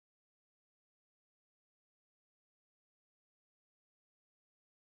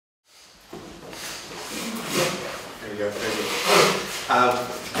go.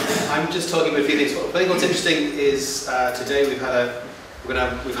 I'm just talking about a few things. I think what's interesting is today we've had a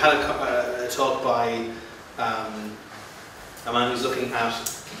talk by a man who's looking at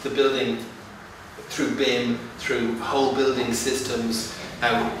the building through BIM, through whole building systems,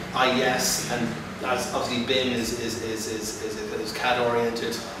 how IES and as obviously BIM is CAD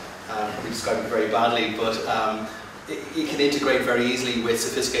oriented. We described it very badly, but it can integrate very easily with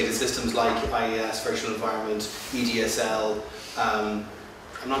sophisticated systems like IES, virtual environment, EDSL.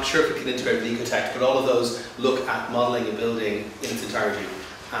 I'm not sure if it can integrate with Ecotech, but all of those look at modelling a building in its entirety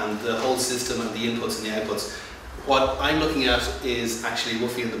and the whole system and the inputs and the outputs. What I'm looking at is actually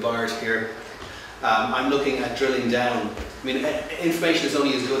Woofy and the Bard here. I'm looking at drilling down. I mean, information is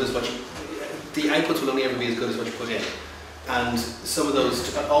only as good as what you, the outputs will only ever be as good as what you put in. And some of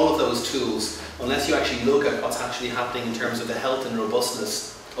those, all of those tools, unless you actually look at what's actually happening in terms of the health and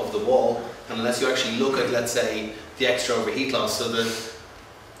robustness of the wall, and unless you actually look at, let's say, the extra overheat loss, so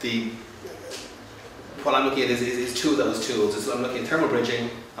what I'm looking at is two of those tools. I'm looking at thermal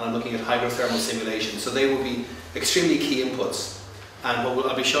bridging and I'm looking at hydrothermal simulation. So they will be extremely key inputs. And what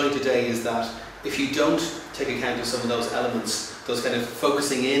I'll be showing today is that if you don't take account of some of those elements, those kind of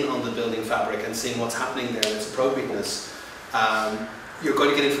focusing in on the building fabric and seeing what's happening there and its appropriateness, you're going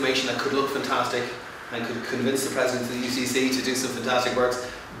to get information that could look fantastic and could convince the president of the UCC to do some fantastic works,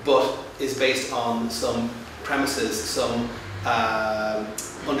 but is based on some premises, some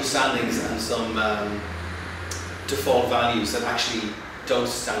understandings and some default values that actually don't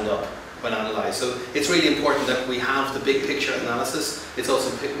stand up when analysed. So it's really important that we have the big picture analysis. It's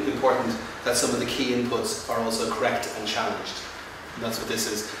also important that some of the key inputs are also correct and challenged. And that's what this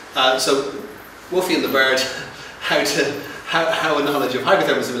is. So Woofy and the Bird, how a knowledge of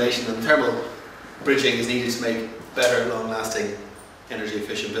hydrothermal simulation and thermal bridging is needed to make better, long-lasting,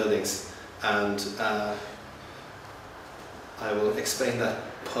 energy-efficient buildings. And I will explain that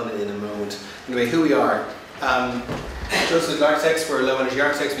pun in a moment. Anyway, who we are. Joseph Architects, we're low energy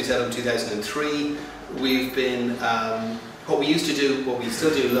architects. We set up in 2003. We've been, what we used to do, what we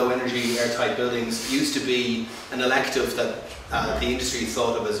still do, low energy airtight buildings, used to be an elective that the industry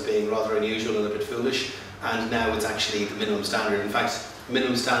thought of as being rather unusual and a bit foolish, and now it's actually the minimum standard. In fact,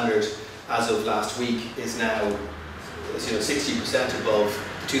 minimum standard as of last week is now 60% above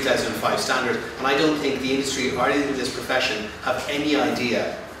the 2005 standard, and I don't think the industry or anything in this profession have any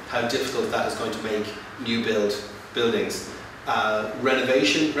idea how difficult that is going to make new build buildings.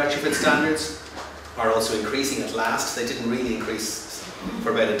 Renovation retrofit standards are also increasing at last. They didn't really increase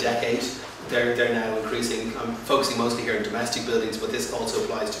for about a decade. They're now increasing. I'm focusing mostly here on domestic buildings, but this also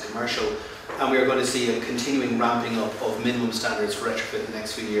applies to commercial. And we are going to see a continuing ramping up of minimum standards for retrofit in the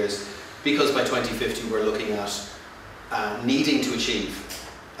next few years, because by 2050 we're looking at needing to achieve,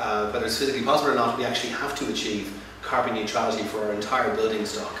 whether it's physically possible or not, we actually have to achieve carbon neutrality for our entire building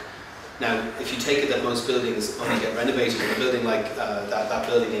stock. Now, if you take it that most buildings only get renovated, a building like that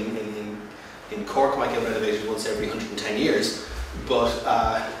building in Cork might get renovated once every 110 years, but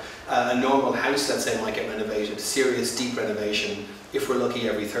a normal house, let's say, might get renovated, serious deep renovation, if we're lucky,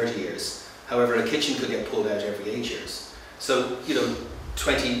 every 30 years. However, a kitchen could get pulled out every 8 years. So,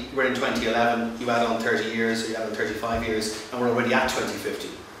 we're in 2011, you add on 30 years, or you add on 35 years, and we're already at 2050.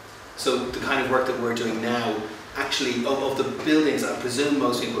 So the kind of work that we're doing now, actually, of the buildings, I presume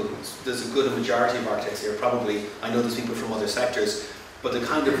most people, there's a good majority of architects here, probably, I know there's people from other sectors, but the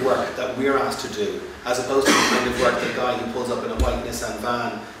kind of work that we're asked to do, as opposed to the kind of work the guy who pulls up in a white Nissan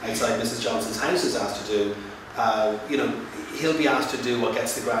van outside Mrs. Johnson's house is asked to do, he'll be asked to do what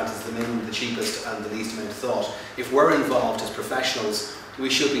gets the grant as the minimum, the cheapest, and the least amount of thought. If we're involved as professionals, we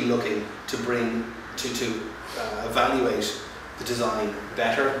should be looking to bring, to evaluate the design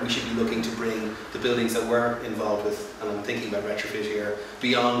better. We should be looking to bring the buildings that we're involved with, and I'm thinking about retrofit here,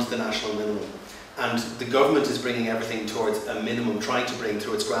 beyond the national minimum. And the government is bringing everything towards a minimum, trying to bring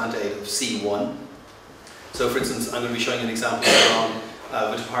through its grant aid of C1. So for instance, I'm going to be showing you an example from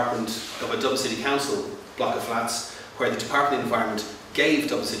a department of a Dublin City Council block of flats, where the Department of Environment gave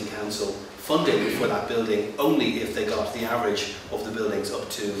Dublin City Council funding for that building only if they got the average of the buildings up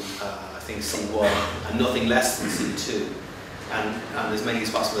to, I think, C1, and nothing less than C2. And as many as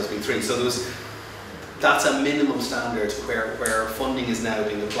possible as B3. So that's a minimum standard where funding is now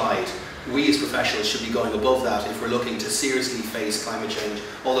being applied. We as professionals should be going above that if we're looking to seriously face climate change,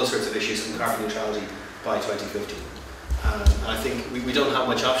 all those sorts of issues, and carbon neutrality by 2050. And I think we don't have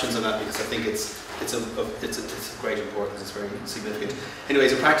much options on that, because I think it's of great importance. It's very significant.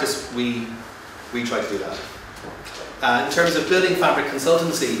 Anyways, in practice, we try to do that. In terms of building fabric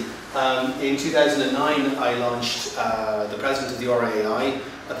consultancy, in 2009 I launched the president of the RAI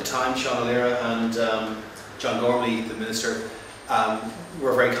at the time, Sean O'Leary, and John Gormley, the Minister,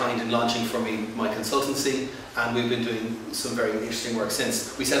 were very kind in launching for me my consultancy, and we've been doing some very interesting work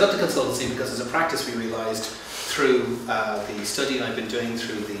since. We set up the consultancy because as a practice we realised through the study I've been doing,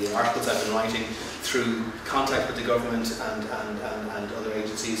 through the articles I've been writing, through contact with the government and other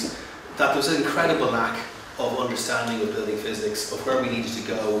agencies, that there was an incredible lack of understanding of building physics, of where we needed to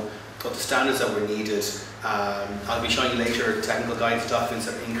go, of the standards that were needed. I'll be showing you later technical guidance documents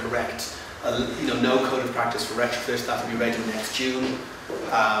that are incorrect. No code of practice for retrofit, that will be ready next June.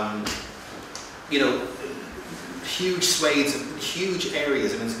 Huge swathes, huge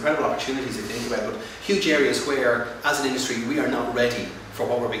areas, I mean, it's incredible opportunities to think about, but huge areas where, as an industry, we are not ready for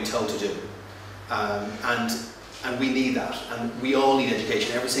what we're being told to do. And we need that, and we all need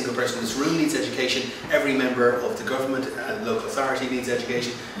education. Every single person in this room needs education. Every member of the government and local authority needs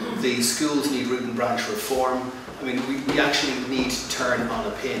education. The schools need root and branch reform. I mean, we actually need to turn on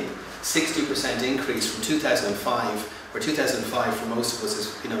a pin. 60% increase from 2005, where 2005 for most of us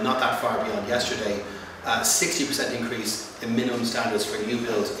is not that far beyond yesterday. 60% increase in minimum standards for new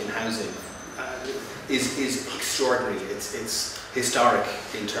builds in housing is extraordinary. It's historic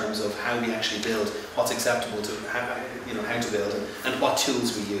in terms of how we actually build, what's acceptable to how to build, and what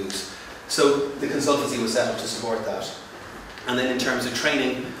tools we use. So the consultancy was set up to support that. And then in terms of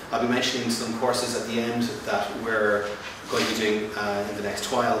training, I'll be mentioning some courses at the end that we're going to be doing in the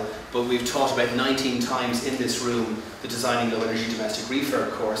next while. But we've taught about 19 times in this room the Designing Low Energy Domestic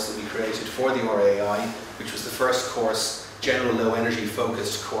Refurb course that we created for the RAI, which was the first course, general low energy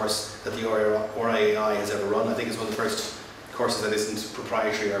focused course that the RAI has ever run. I think it's one of the first courses that isn't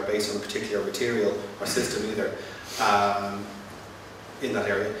proprietary or based on a particular material or system either in that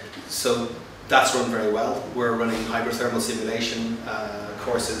area. So that's run very well. We're running hydrothermal simulation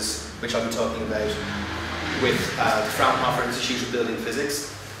courses, which I'll be talking about, with the Fraunhofer Institute of Building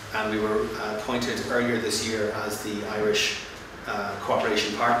Physics, and we were appointed earlier this year as the Irish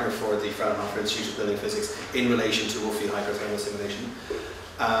cooperation partner for the Fraunhofer Institute of Building Physics in relation to WUFI hydrothermal simulation.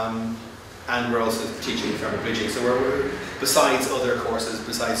 And we're also teaching thermal bridging. So we're besides other courses,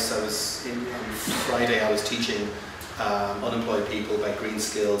 besides on Friday I was teaching unemployed people about green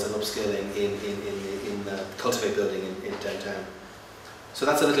skills and upskilling in Cultivate Building in downtown. So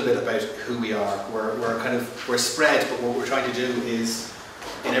that's a little bit about who we are. We're spread, but what we're trying to do is,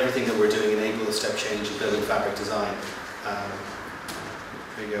 in everything that we're doing, enable a step change in building fabric design.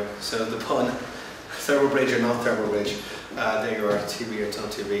 There you go. So the pun, thermal bridge or not thermal bridge. There you are, TV or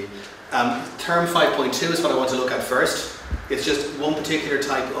not TV. Term 5.2 is what I want to look at first. It's just one particular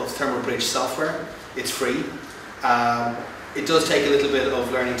type of thermal bridge software. It's free. It does take a little bit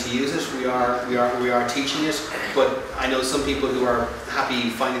of learning to use it. We are teaching it, but I know some people who are happy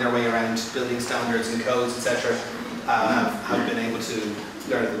finding their way around building standards and codes, etc. Have been able to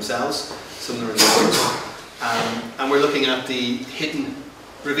learn it themselves. Some of them are learners. And we're looking at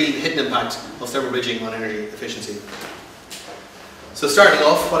revealing the hidden impact of thermal bridging on energy efficiency. So starting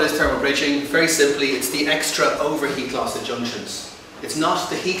off, what is thermal bridging? Very simply, it's the extra overheat loss at junctions. It's not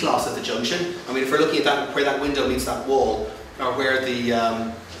the heat loss at the junction. I mean, if we're looking at that, where that window meets that wall, or where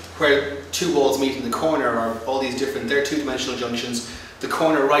two walls meet in the corner, or all these different, they're two-dimensional junctions. The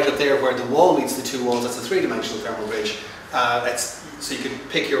corner right up there where the wall meets the two walls, that's a three-dimensional thermal bridge. So you could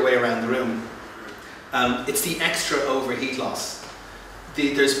pick your way around the room. It's the extra overheat loss.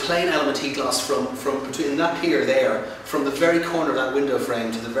 There's plane element heat loss from between that pier there, from the very corner of that window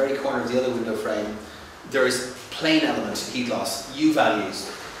frame to the very corner of the other window frame. There is plane element heat loss, U values,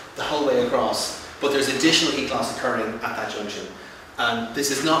 the whole way across. But there's additional heat loss occurring at that junction. And this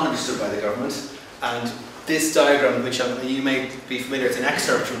is not understood by the government. And this diagram, which you may be familiar, it's an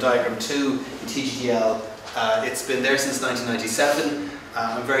excerpt from diagram 2 in TGDL. It's been there since 1997.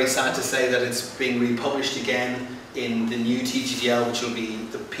 I'm very sad to say that it's being republished again in the new TGDL, which will be,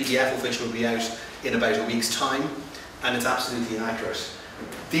 the PDF of which will be out in about a week's time, and it's absolutely inaccurate.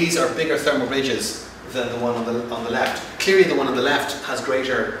 These are bigger thermal bridges than the one on the left. Clearly the one on the left has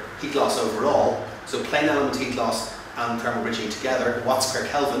greater heat loss overall, so plane element heat loss and thermal bridging together, watts per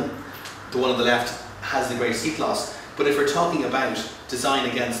Kelvin, the one on the left has the greatest heat loss. But if we're talking about design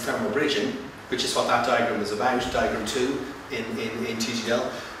against thermal bridging, which is what that diagram is about, diagram 2 in TGDL,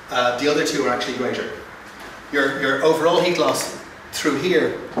 the other two are actually greater. Your overall heat loss through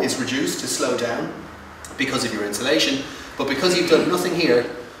here is reduced, is slowed down because of your insulation, but because you've done nothing here,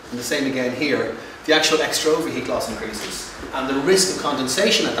 and the same again here, the actual extra overheat loss increases. And the risk of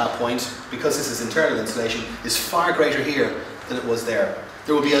condensation at that point, because this is internal insulation, is far greater here than it was there.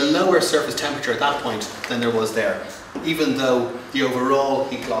 There will be a lower surface temperature at that point than there was there, even though the overall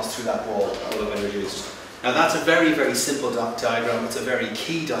heat loss through that wall will have been reduced. Now that's a very, very simple diagram. It's a very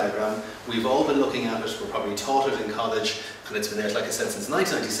key diagram. We've all been looking at it. We're probably taught it in college, and it's been there, like I said, since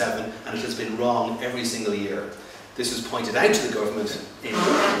 1997, and it has been wrong every single year. This was pointed out to the government in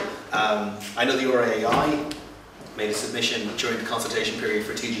I know the RAI made a submission during the consultation period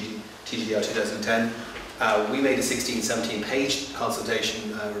for TGDL 2010. We made a 16-17 page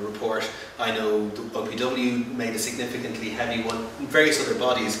consultation report. I know the OPW made a significantly heavy one, and various other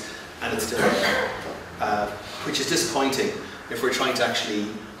bodies, and it's still there, which is disappointing if we're trying to actually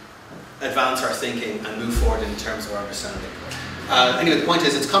advance our thinking and move forward in terms of our understanding. Anyway, the point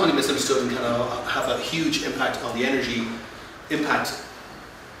is it's commonly misunderstood and can have a huge impact on the energy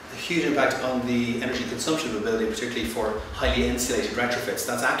on the energy consumption of a building, particularly for highly insulated retrofits.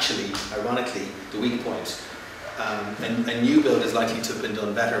 That's actually, ironically, the weak point. A new build is likely to have been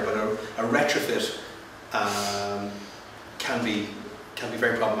done better, but a retrofit can be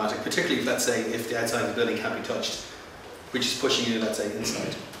very problematic, particularly if, let's say, if the outside of the building can't be touched, which is pushing you, let's say,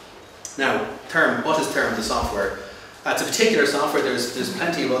 inside. Now, Therm. What is Therm, the software? It's a particular software. There's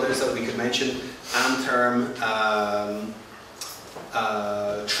plenty of others that we could mention. Antherm,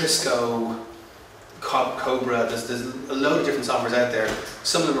 Trisco, Cobra. There's a load of different softwares out there.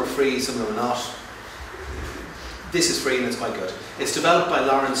 Some of them are free, some of them are not. This is free and it's quite good. It's developed by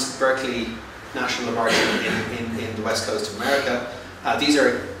Lawrence Berkeley National Laboratory in the west coast of America. These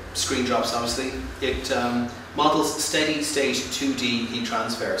are screen drops, obviously. It models steady state 2D heat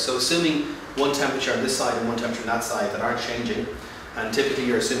transfer. So assuming one temperature on this side and one temperature on that side that aren't changing, and typically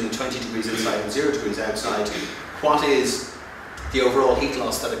you're assuming 20 degrees inside and 0 degrees outside, what is the overall heat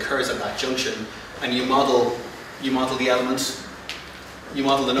loss that occurs at that junction? And you model the element, you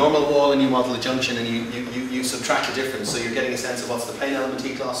model the normal wall and you model the junction, and you subtract the difference. So you're getting a sense of what's the plane element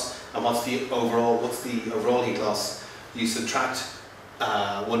heat loss and what's the overall heat loss. You subtract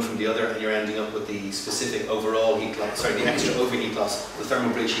one from the other, and you're ending up with the specific overall heat loss, sorry, the extra overheat loss, the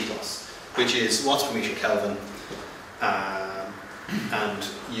thermal bridge heat loss, which is watts per meter Kelvin, and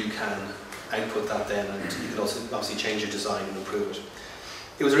you can output that then, and you can also obviously change your design and improve it.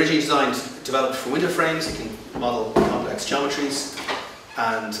 It was originally developed for window frames. You can model complex geometries,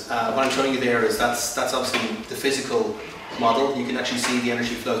 and what I'm showing you there is that's obviously the physical model. You can actually see the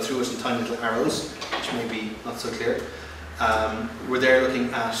energy flow through it in tiny little arrows, which may be not so clear. We're there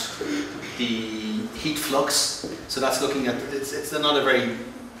looking at the heat flux, so that's looking at, it's not a very,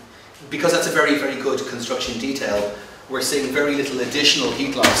 because that's a very, very good construction detail, we're seeing very little additional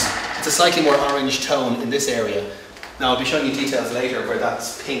heat loss. It's a slightly more orange tone in this area. Now I'll be showing you details later where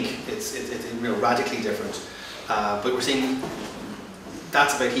that's pink, it's radically different. But we're seeing,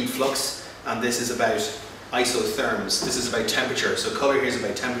 that's about heat flux, and this is about isotherms. This is about temperature. So colour here is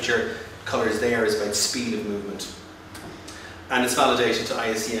about temperature, colours there is about speed of movement. And it's validated to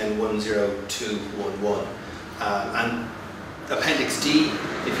ISCN 10211. And Appendix D,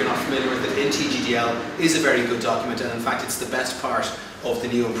 if you're not familiar with it, in TGDL is a very good document, and in fact it's the best part of the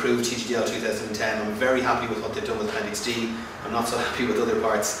new improved TGDL 2010. I'm very happy with what they've done with Appendix D. I'm not so happy with other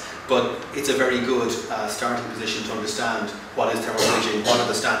parts, but it's a very good starting position to understand what is thermal bridging, what are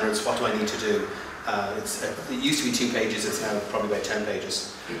the standards, what do I need to do. It used to be 2 pages, it's now probably about 10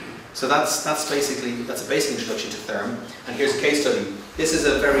 pages. So that's a basic introduction to Therm. And here's a case study. This is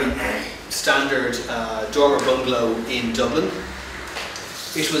a very standard dormer bungalow in Dublin.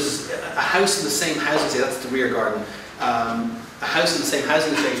 It was a house in the same housing estate, that's the rear garden. A house in the same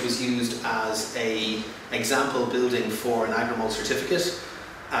housing estate was used as an example building for an agri-mold certificate,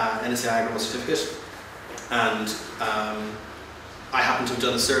 NSA agri-mold certificate. And I happened to have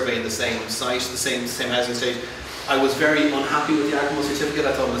done a survey in the same site, the same housing estate. I was very unhappy with the agri-mold certificate.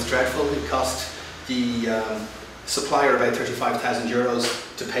 I thought it was dreadful. It cost the supplier about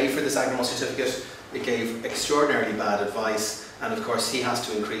 €35,000 to pay for this agri-mold certificate. It gave extraordinarily bad advice, and of course he has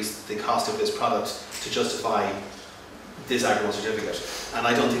to increase the cost of his product to justify this agri-mold certificate. And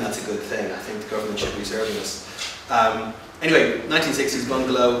I don't think that's a good thing. I think the government should be serving us. Anyway, 1960s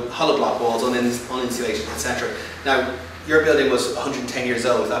bungalow, hollow block walls, uninsulated, etc. Now, your building was 110 years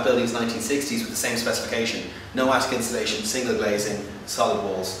old. That building's 1960s with the same specification. No attic insulation, single glazing, solid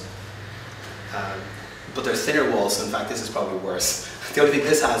walls. But there's thinner walls, in fact this is probably worse. The only thing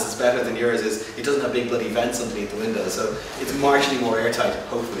this has is better than yours is it doesn't have big bloody vents underneath the windows, so it's marginally more airtight,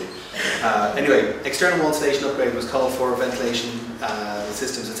 hopefully. Anyway, external wall insulation upgrade was called for, ventilation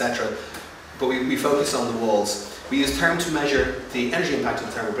systems, etc. But we focused on the walls. We used Therm to measure the energy impact of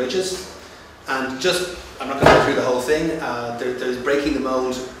the thermal bridges, and just, I'm not going to go through the whole thing, there's Breaking the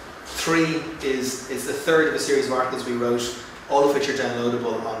Mold 3 is the third of a series of articles we wrote, all of which are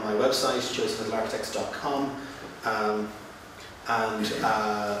downloadable on my website, josephlittelarchitects.com.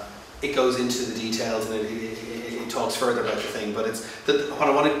 it goes into the details and it talks further about the thing. But it's what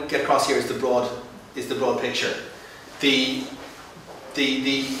I want to get across here is the broad picture.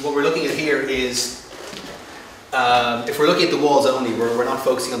 What we're looking at here is if we're looking at the walls only, we're not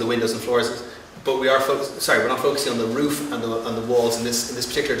focusing on the windows and floors, but we are we're not focusing on the roof and the walls in this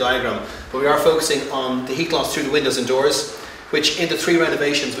particular diagram, but we are focusing on the heat loss through the windows and doors, which in the 3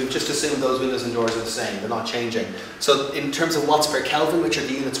 renovations we've just assumed those windows and doors are the same, they're not changing. So in terms of watts per Kelvin, which are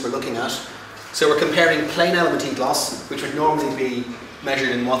the units we're looking at, so we're comparing plain element heat loss, which would normally be measured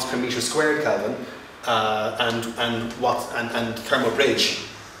in watts per metre squared Kelvin, and thermal bridge,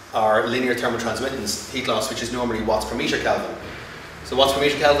 or linear thermal transmittance heat loss, which is normally watts per metre Kelvin. So watts per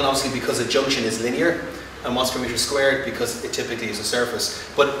metre Kelvin, obviously, because a junction is linear, and watts per metre squared because it typically is a surface.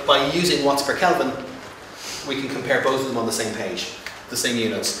 But by using watts per Kelvin, we can compare both of them on the same page, the same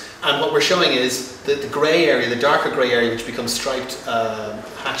units. And what we're showing is that the grey area, the darker grey area, which becomes striped,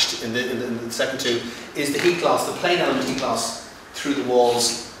 hatched in the second two, is the heat loss, the plain element heat loss through the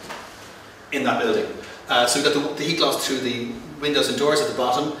walls in that building. So we've got the heat loss through the windows and doors at the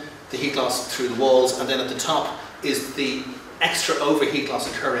bottom, the heat loss through the walls, and then at the top is the extra overheat loss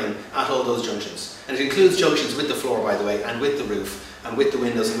occurring at all those junctions. And it includes junctions with the floor, by the way, and with the roof, and with the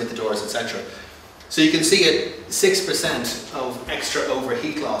windows and with the doors, etc. So you can see it, 6% of extra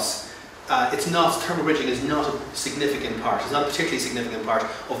overheat loss. Thermal bridging is not a significant part, it's not a particularly significant part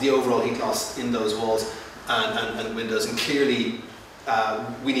of the overall heat loss in those walls and windows, and clearly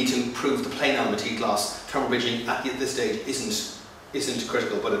we need to improve the plain element heat loss. Thermal bridging at this stage isn't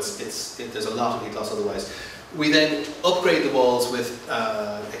critical, but there's a lot of heat loss otherwise. We then upgrade the walls with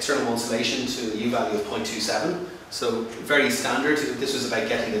external wall insulation to a U value of 0.27. So very standard. This was about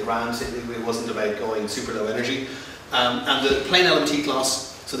getting the grant, it wasn't about going super low energy. And the plain element heat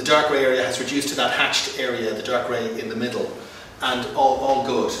loss, so the dark grey area has reduced to that hatched area, the dark grey in the middle, and all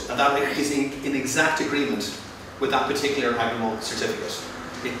good. And that is in exact agreement with that particular agreement certificate.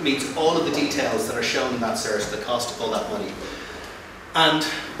 It meets all of the details that are shown in that cert that cost all that money. And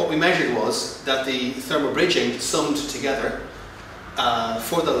what we measured was that the thermal bridging summed together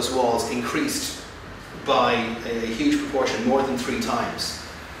for those walls increased by a huge proportion, more than 3 times.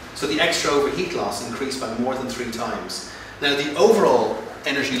 So the extra overheat loss increased by more than 3 times. Now the overall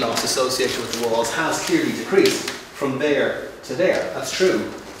energy loss associated with the walls has clearly decreased from there to there, that's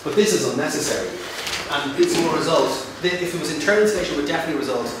true, but this is unnecessary. And this will result, if it was internal insulation, it would definitely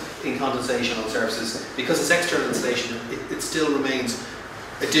result in condensation on surfaces. Because it's external insulation, it still remains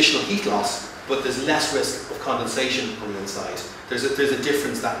additional heat loss, but there's less risk of condensation on the inside. There's a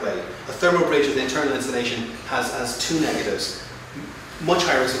difference that way. A thermal bridge with internal insulation has 2 negatives. Much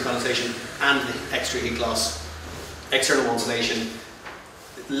higher risk of condensation and the extra heat loss. External wall insulation,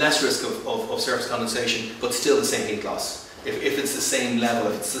 less risk of surface condensation, but still the same heat loss. If it's the same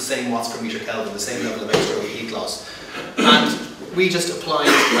level, if it's the same watts per metre Kelvin, the same level of extra heat loss. And we just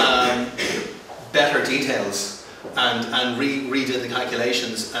applied better details and redid the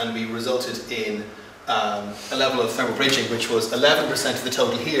calculations, and we resulted in a level of thermal bridging which was 11% of the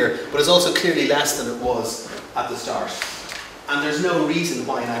total here, but is also clearly less than it was at the start. And there's no reason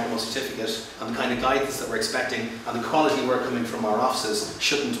why an Agrimo certificate and the kind of guidance that we're expecting and the quality work coming from our offices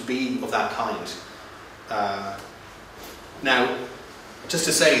shouldn't be of that kind. Now, just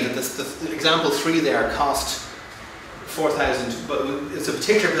to say that the example 3 there cost 4,000, but it's a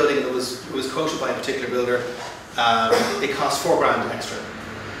particular building that was quoted by a particular builder. It cost 4 grand extra.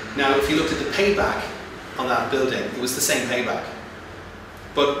 Now, if you looked at the payback on that building, it was the same payback.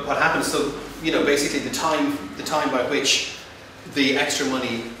 But what happens? So, basically the time by which the extra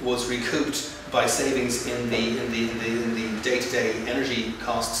money was recouped by savings in the day-to-day energy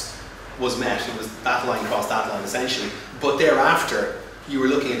costs was met. It was that line crossed that line essentially. But thereafter, you were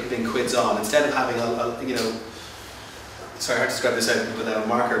looking at being quids on instead of having sorry, hard to describe this out without a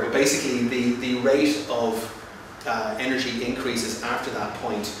marker. But basically, the rate of energy increases after that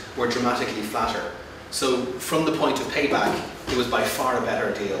point were dramatically flatter. So from the point of payback, it was by far a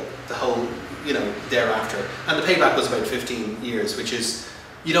better deal. The whole, thereafter, and the payback was about 15 years, which is,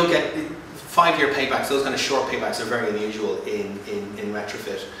 you don't get 5-year paybacks. Those kind of short paybacks are very unusual in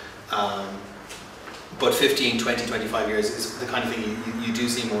retrofit. But 15, 20, 25 years is the kind of thing you do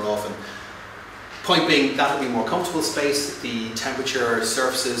see more often. Point being, that will be more comfortable space. The temperature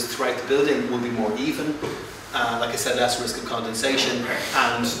surfaces throughout the building will be more even. Like I said, less risk of condensation,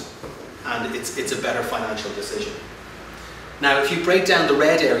 and it's a better financial decision. Now, if you break down the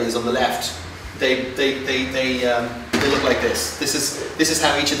red areas on the left, they look like this. This is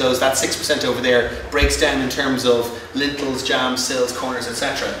how each of those, that 6% over there, breaks down in terms of lintels, jambs, sills, corners,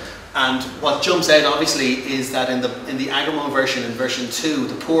 etc. And what jumps out obviously is that in the Agramon version, in version 2,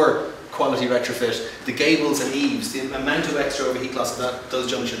 the poor quality retrofit, the gables and eaves, the amount of extra overheat loss of those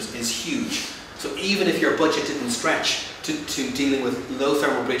junctions is huge. So even if your budget didn't stretch to dealing with low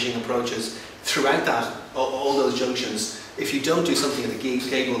thermal bridging approaches throughout that, all those junctions, if you don't do something at the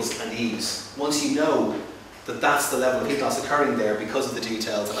gables and eaves, once you know that that's the level of heat loss occurring there because of the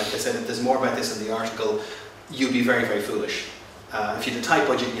details, and like I said, there's more about this in the article, you'd be very, very foolish. If you had a tight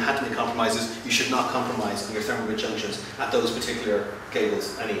budget and you had to make compromises, you should not compromise on your thermal bridge junctions at those particular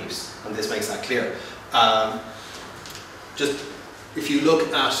gables and eaves, and this makes that clear. Just if you look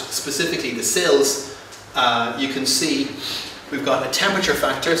at specifically the sills, you can see we've got a temperature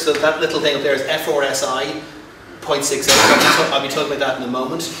factor, so that little thing up there is F4SI, 0.68, I'll be talking about that in a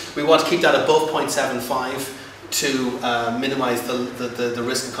moment. We want to keep that above 0.75 to minimise the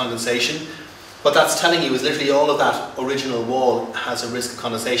risk of condensation. What that's telling you is literally all of that original wall has a risk of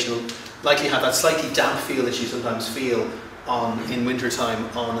condensation. Will likely have that slightly damp feel that you sometimes feel in winter time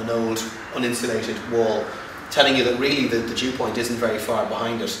on an old uninsulated wall, telling you that really the dew point isn't very far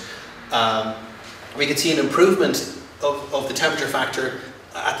behind it. We can see an improvement of the temperature factor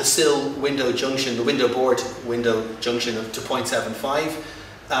at the sill window junction, the window board window junction to 0.75.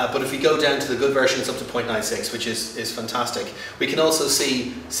 But if we go down to the good version, it's up to 0.96, which is fantastic. We can also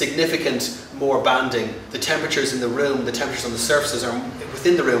see significant more banding. The temperatures in the room, the temperatures on the surfaces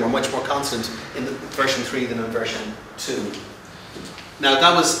within the room are much more constant in the version 3 than in version 2. Now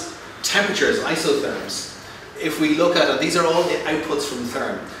that was temperatures, isotherms. If we look at it, these are all the outputs from the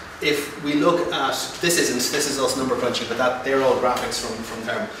therm. If we look at, this is also number crunching, but they're all graphics from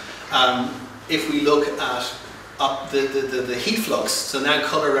therm. If we look at the heat flux, so now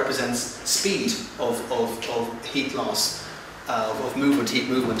colour represents speed of heat loss, of movement, heat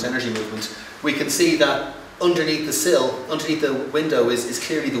movement, energy movement. We can see that underneath the sill, underneath the window is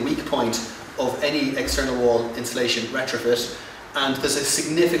clearly the weak point of any external wall insulation retrofit, and there's a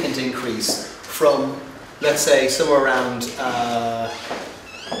significant increase from, let's say, somewhere around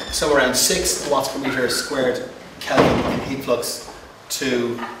 6 watts per metre squared Kelvin in heat flux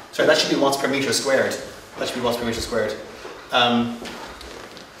to, sorry, that should be watts per metre squared. That should be watts per metre squared.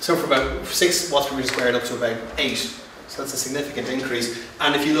 So from about 6 watts per metre squared up to about 8. So that's a significant increase.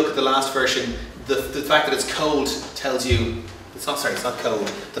 And if you look at the last version, the fact that it's cold tells you, it's not cold.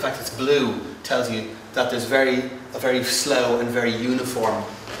 The fact that it's blue tells you that there's a very slow and very uniform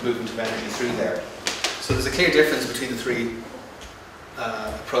movement of energy through there. So there's a clear difference between the three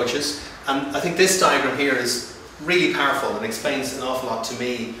approaches. And I think this diagram here is really powerful and explains an awful lot to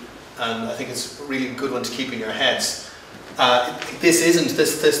me, and I think it's a really good one to keep in your heads.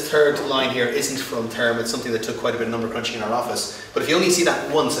 This third line here isn't from therm. It's something that took quite a bit of number crunching in our office. But if you only see that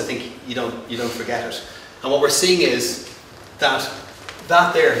once, I think you don't forget it. And what we're seeing is that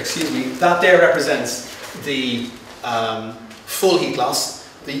there represents the full heat loss.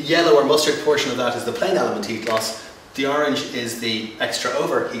 The yellow or mustard portion of that is the plain element heat loss. The orange is the extra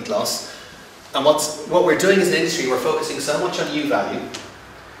over heat loss. And what we're doing as an industry, we're focusing so much on U value,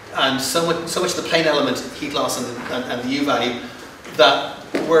 and so much the plain element heat loss and the U value, that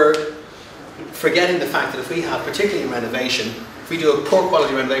we're forgetting the fact that if we have, particularly in renovation, if we do a poor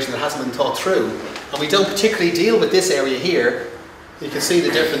quality renovation that hasn't been thought through, and we don't particularly deal with this area here, you can see the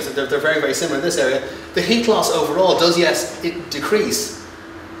difference, that they're very, very similar in this area. The heat loss overall does, yes, it decrease,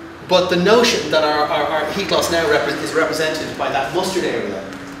 but the notion that our heat loss now is represented by that mustard area,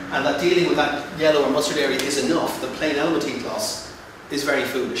 and that dealing with that yellow or mustard area is enough, the plain element heat loss, is very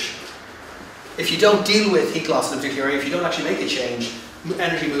foolish. If you don't deal with heat loss in a particular area, if you don't actually make a change,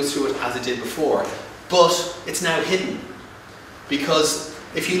 energy moves through it as it did before. But it's now hidden, because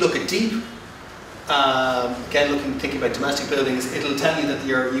if you look at deep, again thinking about domestic buildings, it'll tell you that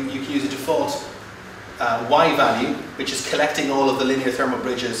you can use a default Y value, which is collecting all of the linear thermal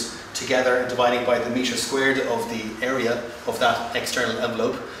bridges together and dividing by the metre squared of the area of that external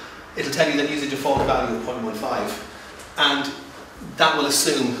envelope. It'll tell you that use a default value of 0.15, and that will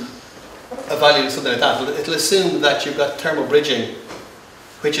assume a value of something like that. It'll assume that you've got thermal bridging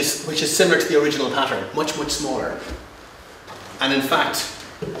which is similar to the original pattern, much, much smaller. And in fact,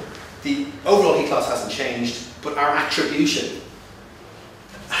 the overall heat loss hasn't changed, but our attribution,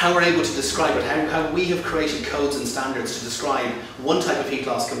 how we're able to describe it, how we have created codes and standards to describe one type of heat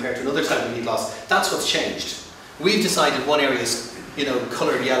loss compared to another type of heat loss, that's what's changed. We've decided one area is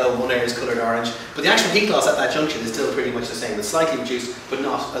coloured yellow, one area is coloured orange, but the actual heat loss at that junction is still pretty much the same. It's slightly reduced, but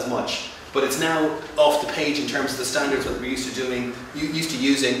not as much. But it's now off the page in terms of the standards that we're used to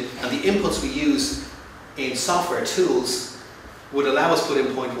using, and the inputs we use in software tools would allow us to put in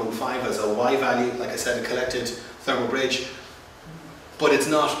 0.15 as a Y value, like I said, a collected thermal bridge. but it's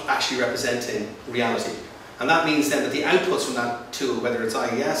not actually representing reality. And that means then that the outputs from that tool, whether it's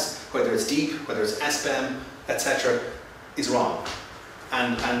IES, whether it's DEEP, whether it's SBEM, etc., is wrong.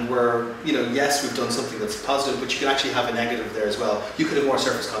 And we're, yes, we've done something that's positive, but you can actually have a negative there as well. You could have more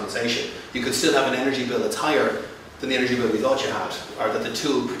surface condensation. You could still have an energy bill that's higher than the energy bill we thought you had, or that the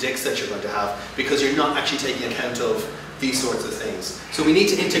tool predicts that you're going to have, because you're not actually taking account of these sorts of things. So we need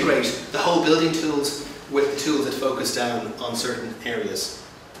to integrate the whole building tools with the tools that focus down on certain areas.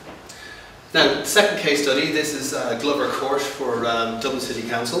 Now, the second case study, this is Glover Court for Dublin City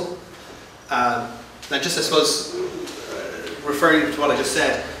Council. Now, just I suppose, referring to what I just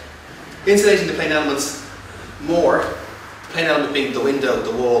said, insulating the plane elements more, plane element being the window,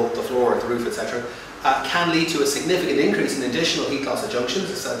 the wall, the floor, the roof, etc., can lead to a significant increase in additional heat loss at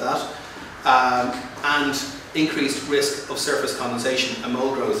junctions, I said that, and increased risk of surface condensation and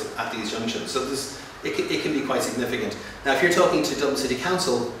mold growth at these junctions. So it can be quite significant. Now, if you're talking to Dublin City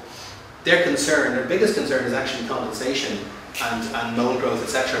Council, their biggest concern is actually condensation and mold growth,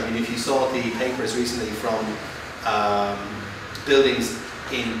 etc. I mean, if you saw the papers recently from buildings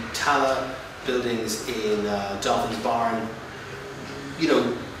in Tala, buildings in Dolphin's Barn,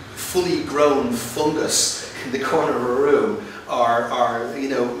 fully grown fungus in the corner of a room, or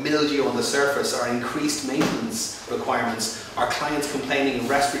mildew on the surface, or increased maintenance requirements, or clients complaining of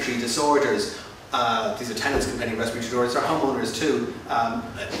respiratory disorders. These are tenants complaining of respiratory disorders, or homeowners too.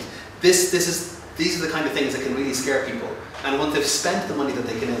 These are the kind of things that can really scare people. And once they've spent the money that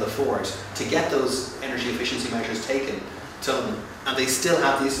they can ill afford to get those energy efficiency measures taken to them, and they still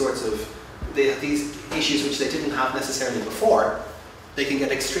have these sorts of these issues which they didn't have necessarily before, they can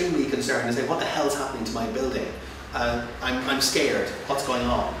get extremely concerned and say, what the hell's happening to my building? I'm scared, what's going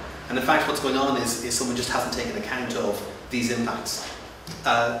on? And in fact, what's going on is someone just hasn't taken account of these impacts.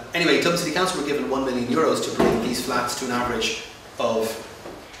 Anyway, Dublin City Council were given €1 million to bring these flats to an average of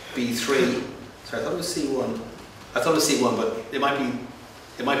B3. Sorry, I thought it was C1. I thought it was C1, but it might be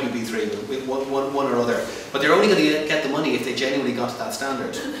B3, one or other. But they're only going to get the money if they genuinely got to that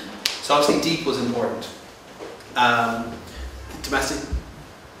standard. So obviously DEEP was important. Domestic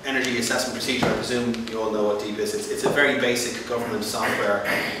Energy Assessment Procedure, I presume you all know what DEEP is. It's a very basic government software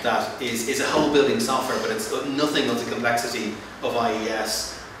that is a whole building software, but it's nothing of the complexity of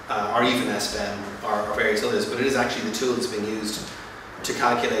IES or even SBEM or various others, but it is actually the tool that's being used to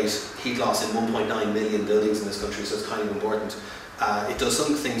calculate heat loss in 1.9 million buildings in this country, so it's kind of important. It does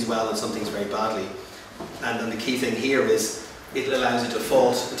some things well and some things very badly. And then the key thing here is it allows a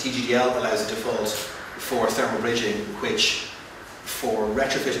default, the TGDL allows a default for thermal bridging, which for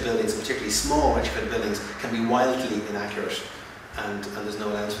retrofitted buildings, and particularly small retrofitted buildings, can be wildly inaccurate, and there's no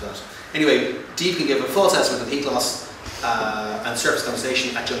allowance for that. Anyway, DEEP can give a false estimate of heat loss and surface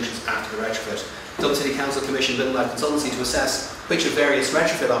condensation at junctions after the retrofit. Dublin City Council commissioned Building Life Consultancy to assess which of various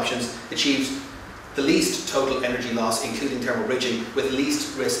retrofit options achieved the least total energy loss, including thermal bridging, with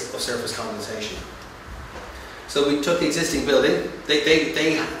least risk of surface condensation. So we took the existing building.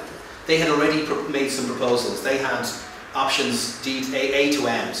 They had already made some proposals. They had options A to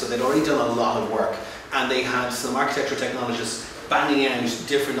M, so they'd already done a lot of work, and they had some architectural technologists banding out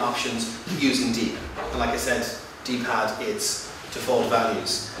different options using DEEP. And like I said, DEEP had its default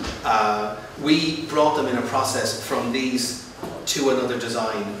values. We brought them in a process from these to another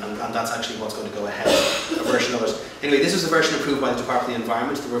design, and that's actually what's going to go ahead, a version of it. Anyway, this was a version approved by the Department of the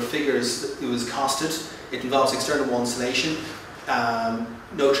Environment. There were figures, it was costed. It involves external wall insulation,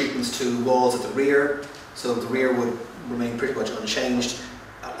 no treatments to walls at the rear, so the rear would remain pretty much unchanged,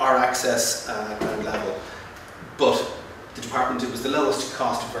 our access at ground level. But the department, it was the lowest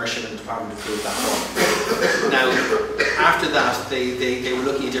cost version, and the department approved that one. Now, after that, they were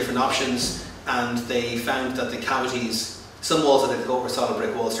looking at different options, and they found that the cavities, some walls that they thought were solid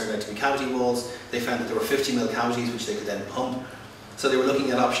brick walls turned out to be cavity walls. They found that there were 50 mil cavities which they could then pump. So they were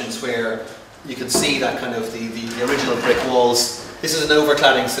looking at options where you could see that kind of the original brick walls. This is an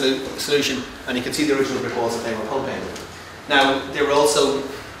overcladding solution, and you can see the original brick walls that they were pumping. Now, they were also,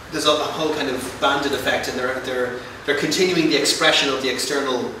 there's a whole kind of banded effect, and they're continuing the expression of the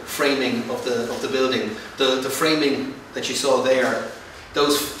external framing of the building. The framing that you saw there,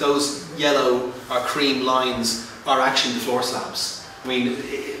 those yellow or cream lines are actually the floor slabs. I mean,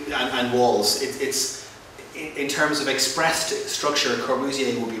 and walls. It's in terms of expressed structure,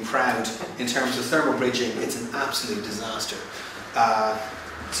 Corbusier will be proud. In terms of thermal bridging, it's an absolute disaster.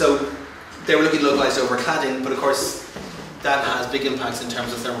 So they were looking at localized overcladding, but of course that has big impacts in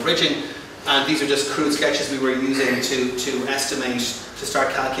terms of thermal bridging. And these are just crude sketches we were using to estimate, to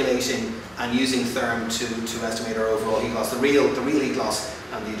start calculating and using therm to estimate our overall heat loss, the real heat loss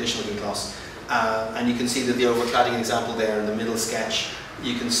and the additional heat loss. And you can see that the overcladding example there in the middle sketch,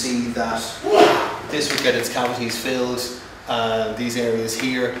 you can see that this would get its cavities filled, these areas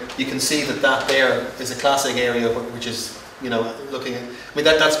here. You can see that that there is a classic area which is, you know, looking at, I mean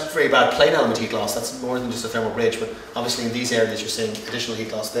that's very bad plain element heat loss, that's more than just a thermal bridge, but obviously in these areas you're seeing additional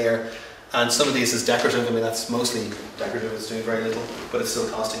heat loss there. And some of these is decorative, I mean that's mostly decorative, it's doing very little, but it's still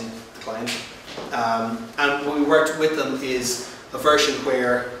costing the client. And what we worked with them is a version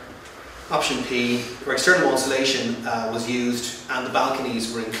where option P, where external wall insulation was used and the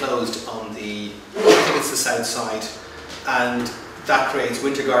balconies were enclosed on the, I think it's the south side, and that creates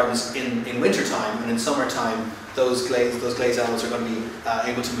winter gardens in winter time, and in summer time those glazed elements are going to be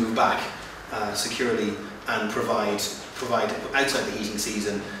able to move back securely and provide outside the heating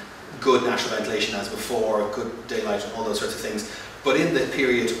season good natural ventilation as before, good daylight, all those sorts of things. But in the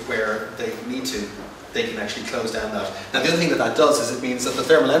period where they need to, they can actually close down that. Now the other thing that does is it means that the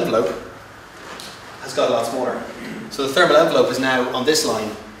thermal envelope has got a lot smaller. So the thermal envelope is now on this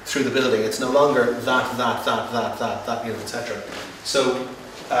line through the building. It's no longer that, you know, etc. So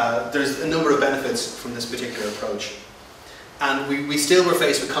there's a number of benefits from this particular approach. And we still were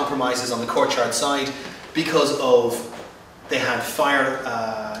faced with compromises on the courtyard side because of they had fire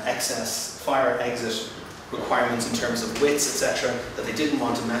exit requirements in terms of widths, etc., that they didn't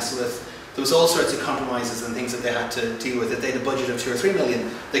want to mess with. There was all sorts of compromises and things that they had to deal with. If they had a budget of 2 or 3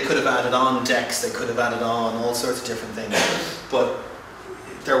 million, they could have added on decks, they could have added on all sorts of different things. But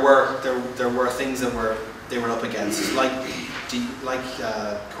there were things that they were up against, like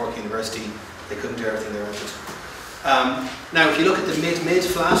Cork University, they couldn't do everything they wanted. Now, if you look at the mid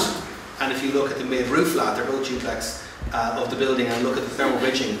flat and if you look at the mid roof flat, they're both duplex of the building, and look at the thermal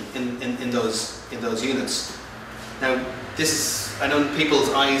bridging in those units. Now, this is, I know people's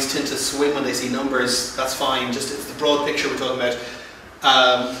eyes tend to swim when they see numbers. That's fine. Just it's the broad picture we're talking about.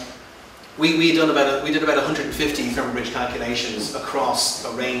 We did about 150 thermal bridge calculations across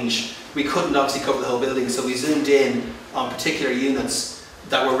a range. We couldn't obviously cover the whole building, so we zoomed in on particular units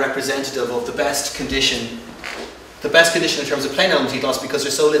that were representative of the best condition. The best condition in terms of plain element heat loss, because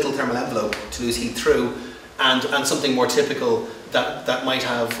there's so little thermal envelope to lose heat through, and something more typical that might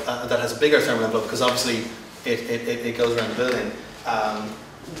have that has a bigger thermal envelope, because obviously it goes around the building.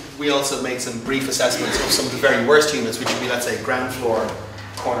 We also made some brief assessments of some of the very worst units, which would be, let's say, ground floor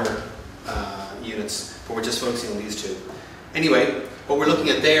corner units, but we're just focusing on these two. Anyway, what we're looking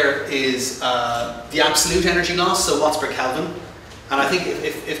at there is the absolute energy loss, so watts per Kelvin. And I think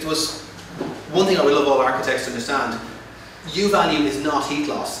if there was one thing I would love all architects to understand, U value is not heat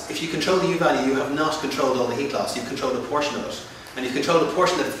loss. If you control the U value, you have not controlled all the heat loss, you've controlled a portion of it. And you've controlled a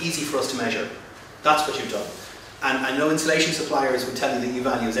portion that it's easy for us to measure. That's what you've done. And I know insulation suppliers would tell you that U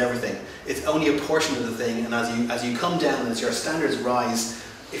value is everything. It's only a portion of the thing, and as you come down, as your standards rise,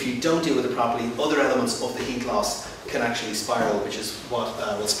 if you don't deal with it properly, other elements of the heat loss can actually spiral, which is what,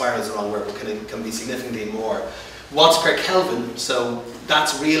 well, spiral is the wrong word, but can be significantly more. Watts per Kelvin, so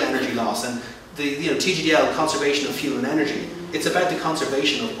that's real energy loss. And the TGDL, conservation of fuel and energy, it's about the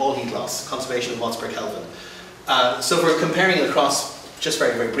conservation of all heat loss, conservation of watts per Kelvin. So if we're comparing it across, just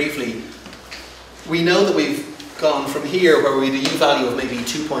very, very briefly, we know that we've gone from here, where we had a U value of maybe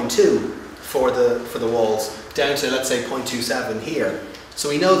 2.2 for the walls, down to, let's say, 0.27 here. So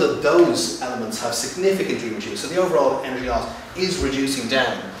we know that those elements have significantly reduced. So the overall energy loss is reducing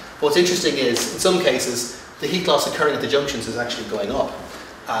down. But what's interesting is, in some cases, the heat loss occurring at the junctions is actually going up.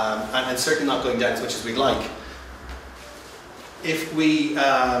 And certainly not going down as much as we'd like. If we,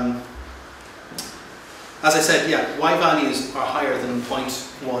 as I said, yeah, Y values are higher than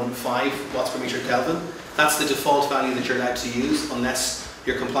 0.15 watts per meter Kelvin. That's the default value that you're allowed to use unless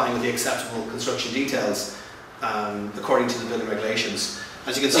you're complying with the acceptable construction details according to the building regulations.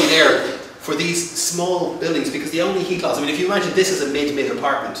 As you can see there, for these small buildings, because the only heat loss, I mean, if you imagine this is a mid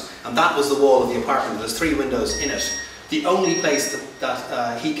apartment, and that was the wall of the apartment, there's 3 windows in it, the only place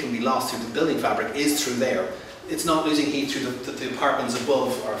that heat can be lost through the building fabric is through there. It's not losing heat through the apartments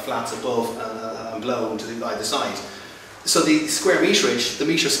above, or flats above and below and to either side. So the square meterage, the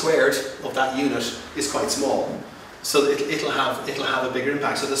metre squared of that unit, is quite small. So it'll have a bigger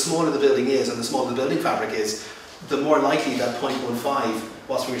impact. So the smaller the building is, and the smaller the building fabric is, the more likely that 0.15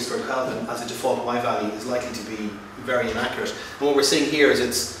 watts per metre squared Kelvin as a default Y value is likely to be very inaccurate. And what we're seeing here is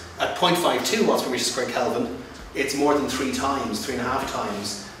it's at 0.52 watts per metre squared Kelvin, it's more than 3.5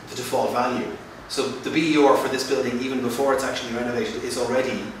 times the default value. So the BER for this building, even before it's actually renovated, is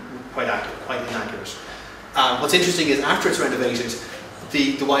already quite inaccurate. What's interesting is after it's renovated,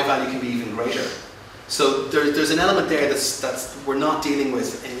 the Y value can be even greater. So there's an element there that's we're not dealing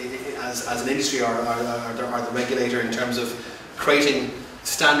with as an industry or the regulator in terms of creating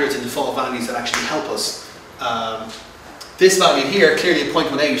standards and default values that actually help us. This value here, clearly at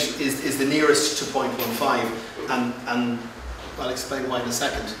 0.18, is the nearest to 0.15, and I'll explain why in a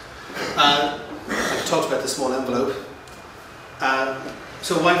second. I've talked about the small envelope.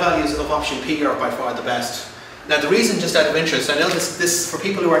 So Y values of option P are by far the best. Now the reason, just out of interest, I know this for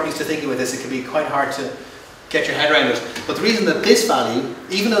people who aren't used to thinking with this, it can be quite hard to get your head around it, but the reason that this value,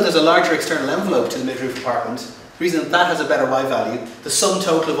 even though there's a larger external envelope to the mid-roof apartment, the reason that has a better Y value, the sum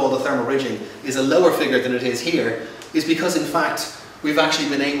total of all the thermal bridging is a lower figure than it is here, is because in fact we've actually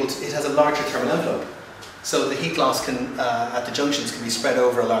been able to, it has a larger thermal envelope. So the heat loss can, at the junctions can be spread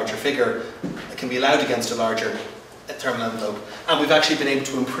over a larger figure, it can be allowed against a larger thermal envelope, and we've actually been able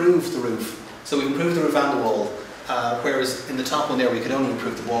to improve the roof. So we've improved the roof and the wall, whereas in the top one there we could only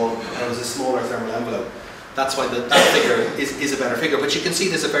improve the wall and it was a smaller thermal envelope. That's why that figure is a better figure, but you can see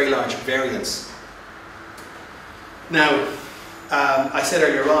there's a very large variance. Now, I said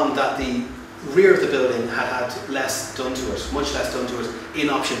earlier on that the rear of the building had less done to it, much less done to it in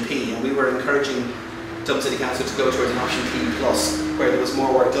option P, and we were encouraging Dublin City Council to go towards an option P plus, where there was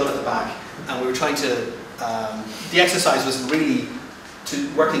more work done at the back, and we were trying to, the exercise was really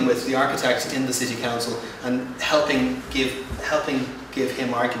working with the architect in the City Council and helping give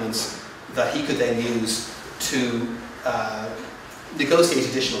him arguments that he could then use to negotiate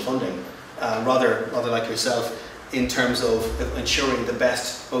additional funding, rather like yourself, in terms of ensuring the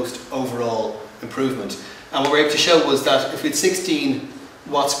most overall improvement. And what we were able to show was that if we had 16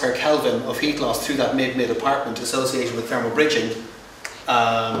 watts per Kelvin of heat loss through that mid apartment associated with thermal bridging,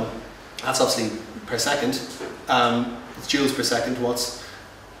 that's obviously per second, it's joules per second, watts.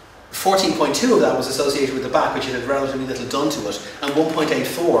 14.2 of that was associated with the back, which had relatively little done to it, and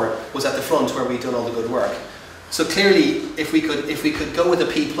 1.84 was at the front where we'd done all the good work. So clearly, if we could go with a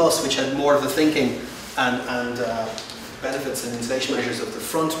P plus, which had more of the thinking and benefits and insulation measures of the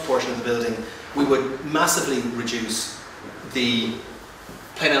front portion of the building, we would massively reduce the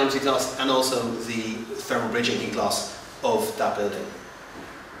plain element heat loss and also the thermal bridging heat loss of that building.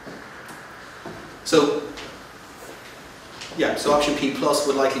 So, yeah, so option P plus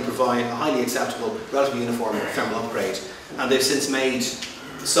would likely provide a highly acceptable, relatively uniform thermal upgrade, and they've since made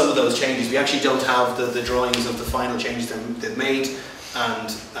some of those changes. We actually don't have the drawings of the final changes they've made,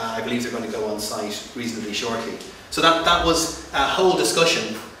 and I believe they're going to go on site reasonably shortly. So that was a whole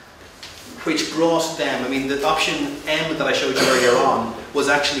discussion which brought them, I mean, the option M that I showed you earlier on was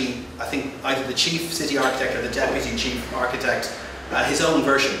actually, I think, either the chief city architect or the deputy chief architect, his own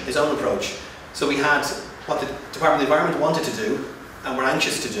version, his own approach. So we had what the Department of the Environment wanted to do and were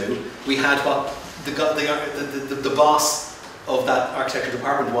anxious to do. We had what the boss of that architecture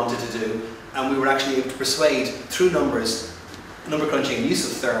department wanted to do, and we were actually able to persuade through number crunching and use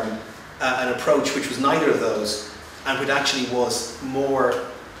of therm, an approach which was neither of those and which actually was more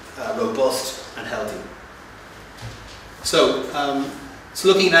robust and healthy. So, so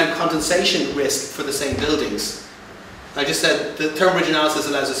looking at condensation risk for the same buildings, I just said the thermal bridge analysis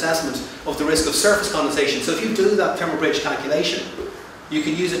allows assessment of the risk of surface condensation. So if you do that thermal bridge calculation, you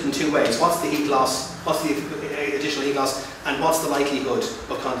can use it in two ways. What's the heat loss, what's the additional heat loss, and what's the likelihood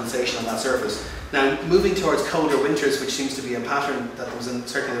of condensation on that surface? Now, moving towards colder winters, which seems to be a pattern that was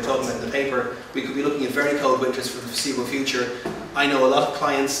certainly they're talking about in the paper, we could be looking at very cold winters for the foreseeable future. I know a lot of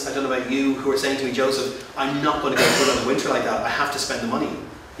clients, I don't know about you, who are saying to me, Joseph, I'm not going to go through on a winter like that, I have to spend the money.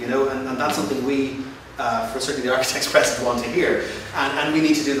 You know, and that's something we, for certainly the architects present, want to hear. And we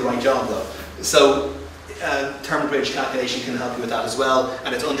need to do the right job though. So, thermal bridge calculation can help you with that as well,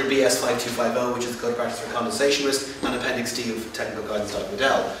 and it's under BS 5250, which is the code of practice for condensation risk, and Appendix D of Technical Guidance Dr.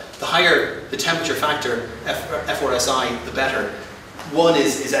 Waddell. The higher the temperature factor, F4SI, the better. 1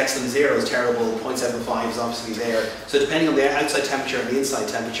 is excellent, 0 is terrible, 0.75 is obviously there. So depending on the outside temperature and the inside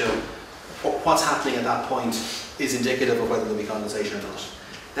temperature, what's happening at that point is indicative of whether there'll be condensation or not.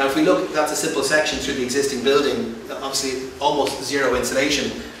 Now if we look, that's a simple section through the existing building, obviously almost zero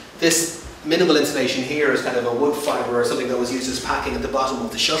insulation. This minimal insulation here is kind of a wood fibre or something that was used as packing at the bottom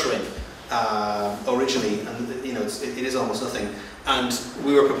of the shuttering originally, and you know it is almost nothing. And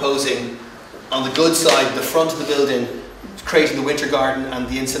we were proposing on the good side, the front of the building, creating the winter garden and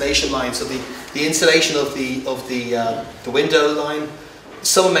the insulation line. So the insulation of the window line,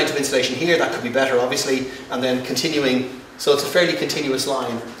 some amount of insulation here that could be better, obviously, and then continuing. So it's a fairly continuous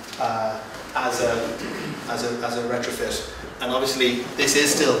line as a retrofit. And obviously, this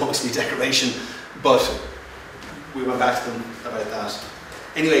is still mostly decoration, but we went back to them about that.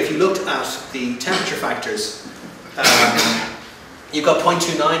 Anyway, if you looked at the temperature factors, you've got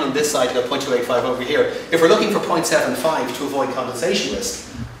 0.29 on this side, you've got 0.285 over here. If we're looking for 0.75 to avoid condensation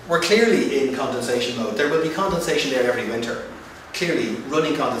risk, we're clearly in condensation mode. There will be condensation there every winter. clearly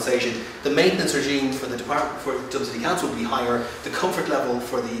running condensation. The maintenance regime for the department, for Dublin City Council, will be higher. The comfort level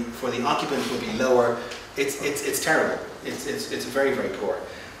for the occupant will be lower. It's terrible. It's very, very poor.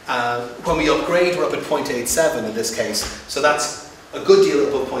 When we upgrade, we're up at 0.87 in this case. So that's a good deal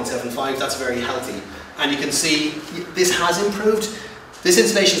above 0.75. That's very healthy. And you can see this has improved. This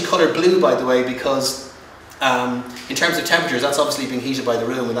insulation is coloured blue, by the way, because in terms of temperatures, that's obviously being heated by the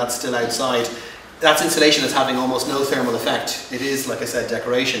room and that's still outside. That's insulation that's having almost no thermal effect. It is, like I said,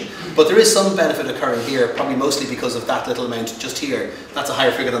 decoration. But there is some benefit occurring here, probably mostly because of that little amount just here. That's a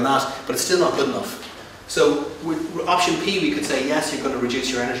higher figure than that, but it's still not good enough. So with option P, we could say, yes, you're going to reduce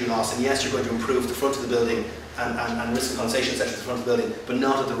your energy loss, and yes, you're going to improve the front of the building and risk of condensation section at the front of the building, but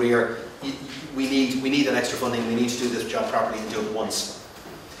not at the rear. We need an extra funding. We need to do this job properly and do it once.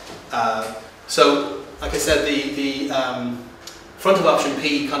 So, like I said, the front of option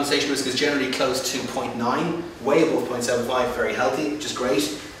P, condensation risk is generally close to 0.9, way above 0.75, very healthy, which is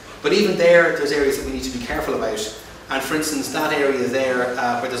great. But even there's areas that we need to be careful about. And for instance, that area there,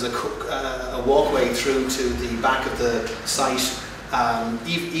 where there's a walkway through to the back of the site,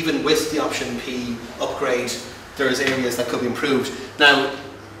 even with the option P upgrade, there's areas that could be improved. Now,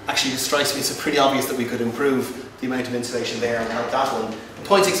 actually, it strikes me it's pretty obvious that we could improve the amount of insulation there and help that one.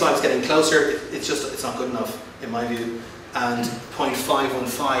 0.65 is getting closer. It's not good enough in my view. And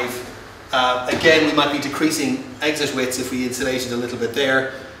 0.515, again, we might be decreasing exit widths if we insulated a little bit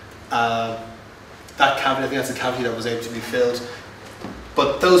there. That cavity, I think that's a cavity that was able to be filled.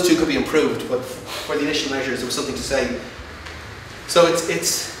 But those two could be improved. But for the initial measures, there was something to say. So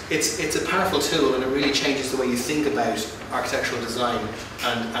it's a powerful tool, and it really changes the way you think about architectural design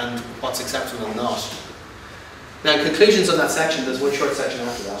and what's acceptable and not. Now, conclusions on that section. There's one short section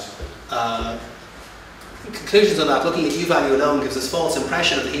after that. Conclusions on that. Looking at U value alone gives us false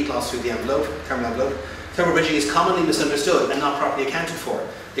impression of the heat loss through the envelope, thermal envelope. Thermal bridging is commonly misunderstood and not properly accounted for.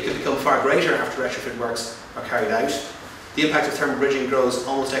 It can become far greater after retrofit works are carried out. The impact of thermal bridging grows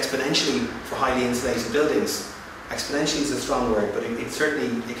almost exponentially for highly insulated buildings. Exponentially is a strong word, but it certainly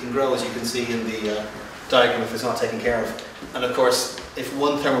can grow, as you can see in the diagram, if it's not taken care of. And of course, if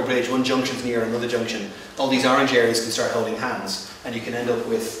one thermal bridge, one junction is near another junction, all these orange areas can start holding hands, and you can end up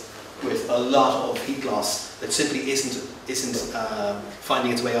with a lot of heat loss that simply isn't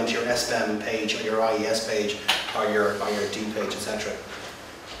finding its way onto your SBEM page or your IES page or your D page, etc.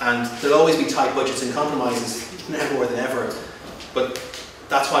 And there'll always be tight budgets and compromises, now more than ever. But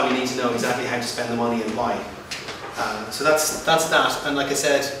that's why we need to know exactly how to spend the money and why. So that's that. And like I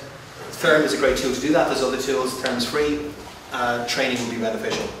said, Therm is a great tool to do that. There's other tools. Therm's free. Training will be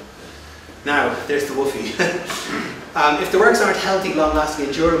beneficial. Now, there's the woofie. If the works aren't healthy, long-lasting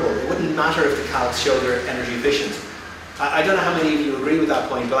and durable, it wouldn't matter if the calcs show they're energy efficient. I don't know how many of you agree with that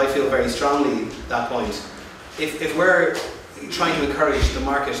point, but I feel very strongly that point. If we're trying to encourage the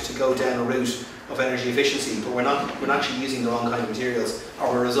market to go down a route of energy efficiency, but we're not actually using the wrong kind of materials, or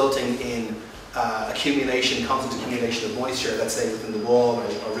we're resulting in constant accumulation of moisture, let's say within the wall or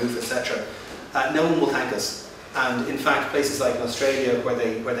roof, etc., no one will thank us. And in fact, places like in Australia, where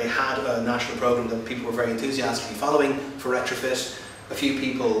they had a national program that people were very enthusiastically following for retrofit, a few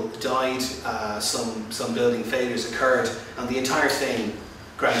people died, some building failures occurred, and the entire thing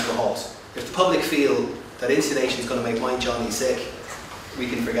ground to a halt. If the public feel that insulation is going to make my Johnny sick, we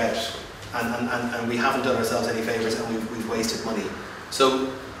can forget it. And we haven't done ourselves any favours, and we've wasted money. So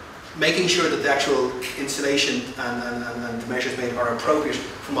making sure that the actual installation and the measures made are appropriate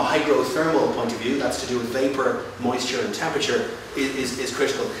from a hydrothermal point of view, that's to do with vapour, moisture and temperature, is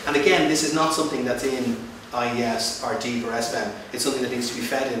critical. And again, this is not something that's in IES or DEEP or SBEM, it's something that needs to be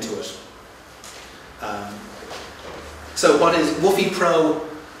fed into it. So what is Woofie Pro?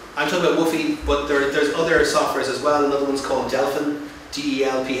 I'm talking about Woofie, but there's other softwares as well. Another one's called Delphin,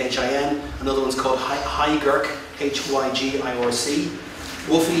 DELPHIN. Another one's called HYGIRC, HYGIRC.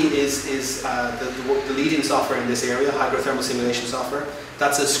 Woofie is the leading software in this area, hydrothermal simulation software.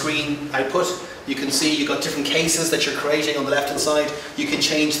 That's a screen output. You can see you've got different cases that you're creating on the left hand side. You can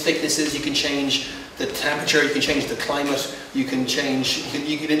change thicknesses, you can change the temperature, you can change the climate, you can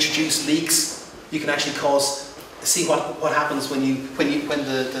introduce leaks. You can actually see what happens when the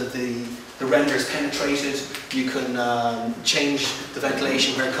render is penetrated. You can change the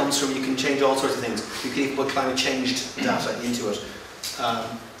ventilation where it comes from. You can change all sorts of things. You can even put climate changed data into it.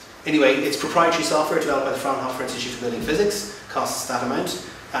 Anyway, it's proprietary software developed by the Fraunhofer Institute of Building Physics, costs that amount,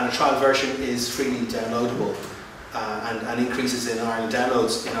 and a trial version is freely downloadable. And increases in Ireland,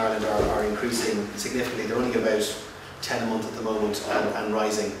 downloads in Ireland are increasing significantly. They're only about 10 a month at the moment and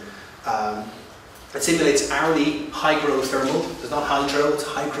rising. It simulates hourly hygrothermal. It's not hydro, it's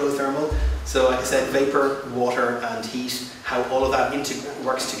hygrothermal. So like I said, vapor, water and heat, how all of that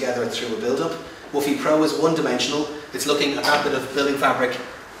works together through a build-up. WFI Pro is one-dimensional. It's looking at that bit of building fabric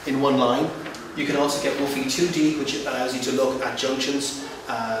in one line. You can also get WFI 2D, which allows you to look at junctions,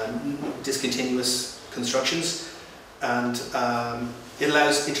 discontinuous constructions. And it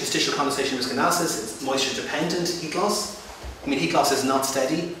allows interstitial condensation risk analysis. It's moisture-dependent heat loss. I mean, heat loss is not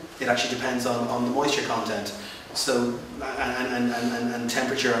steady. It actually depends on the moisture content, so and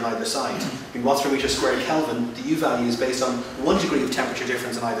temperature on either side. I mean, what's per meter squared Kelvin? The U value is based on 1 degree of temperature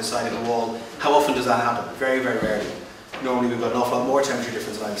difference on either side of a wall. How often does that happen? Very, very rarely. Normally we've got an awful lot more temperature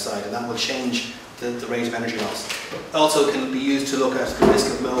difference on either side, and that will change the rate of energy loss. Also can be used to look at the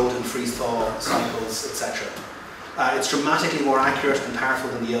risk of mold and freeze-thaw cycles, etc. It's dramatically more accurate and powerful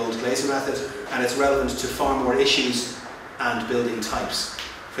than the old Glaser method, and it's relevant to far more issues and building types.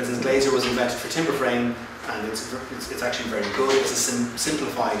 For instance, Glaser was invented for timber frame, and it's actually very good. It's a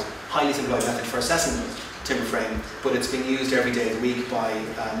simplified, highly simplified method for assessing timber frame, but it's being used every day of the week by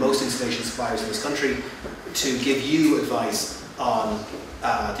most installation suppliers in this country to give you advice on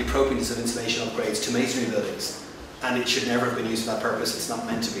the appropriateness of insulation upgrades to masonry buildings. And it should never have been used for that purpose. It's not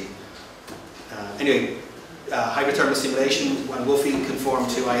meant to be. Anyway, hydrothermal simulation and WFI conform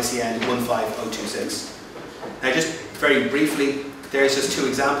to ISEN 15026. Now, just very briefly, there's just two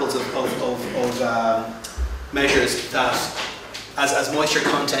examples of measures that, as moisture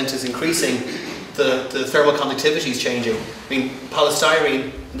content is increasing, the thermal conductivity is changing. I mean,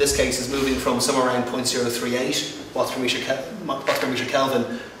 polystyrene in this case is moving from somewhere around 0.038 watts per meter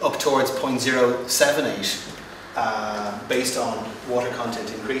Kelvin up towards 0.078 based on water content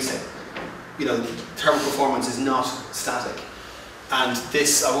increasing. You know, thermal performance is not static, and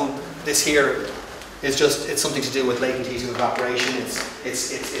this here is just, it's something to do with latent heat evaporation.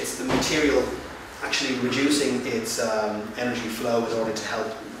 It's the material actually reducing its energy flow in order to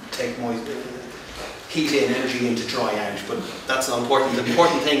help take heat in, energy in to dry out, but that's not important. The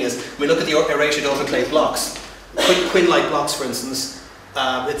important thing is, we look at the aerated autoclave blocks, quin-like blocks for instance.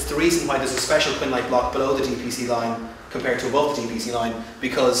 It's the reason why there's a special quin-like block below the DPC line compared to above the DPC line,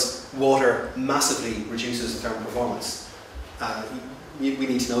 because water massively reduces the thermal performance. We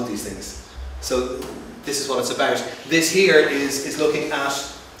need to know these things. So this is what it's about. This here is looking at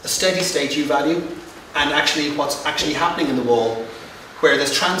a steady state U value and actually what's actually happening in the wall where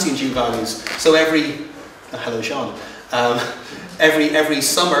there's transient U values. So hello Sean, every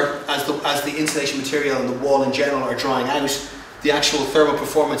summer as the insulation material and the wall in general are drying out, the actual thermal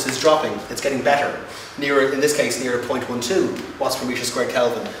performance is dropping. It's getting better, in this case nearer 0.12 watts per meter squared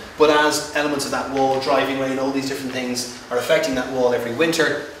Kelvin. But as elements of that wall, driving rain, all these different things are affecting that wall every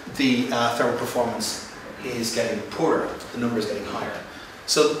winter, the thermal performance is getting poorer, the number is getting higher.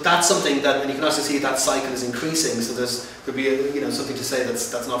 So that's something that, and you can also see that cycle is increasing, so there'll be something to say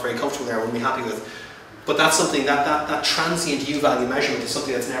that's not very comfortable there, I wouldn't be happy with. But that's something, that transient U value measurement is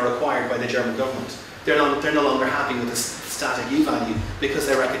something that's now required by the German government. They're no longer happy with the static U value because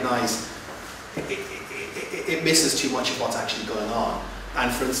they recognise it misses too much of what's actually going on.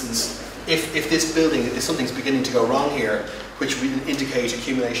 And for instance, if this building, if something's beginning to go wrong here, which would indicate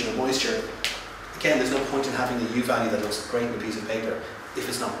accumulation of moisture, again, there's no point in having a U value that looks great on a piece of paper if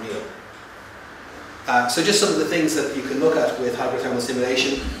it's not real. So just some of the things that you can look at with hydrothermal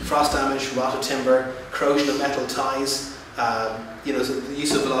simulation: frost damage, rotted timber, corrosion of metal ties, so the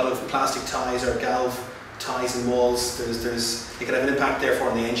use of a lot of plastic ties or galv ties in walls. It can have an impact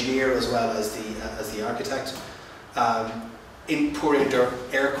therefore on the engineer as well as the architect. Poor indoor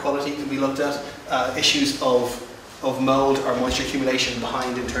air quality can be looked at. Issues of mold or moisture accumulation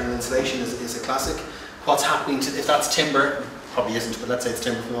behind internal insulation is a classic. What's happening if that's timber, probably isn't, but let's say it's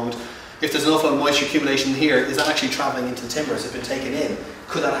timber for the moment. If there's an awful lot of moisture accumulation here, is that actually travelling into the timber? Has it been taken in?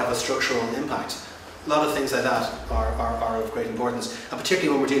 Could that have a structural impact? A lot of things like that are of great importance, and particularly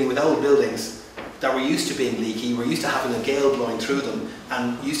when we're dealing with old buildings that were used to being leaky, we're used to having a gale blowing through them,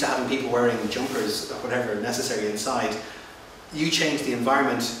 and used to having people wearing jumpers or whatever necessary inside. You change the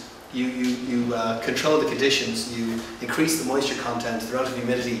environment, you control the conditions, you increase the moisture content, the relative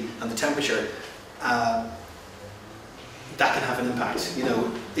humidity and the temperature, that can have an impact.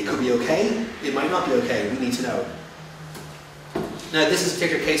 It could be okay, it might not be okay, we need to know. Now this is a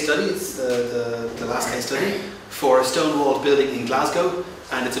particular case study, it's the last case study for a stone-walled building in Glasgow,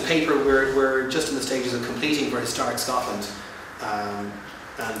 and it's a paper we're just in the stages of completing for Historic Scotland, and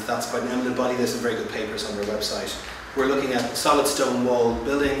that's quite an eminent body. There's some very good papers on their website. We're looking at a solid stone wall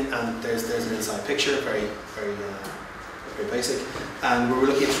building, and there's an inside picture, very basic, and we're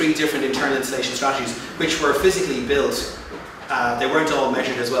looking at 3 different internal insulation strategies which were physically built. They weren't all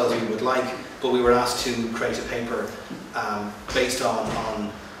measured as well as we would like, but we were asked to create a paper based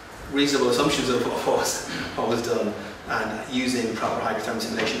on reasonable assumptions of what was done, and using proper hydrothermal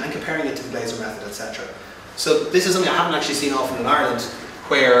simulation and comparing it to the Glaser method, etc. So this is something I haven't actually seen often in Ireland,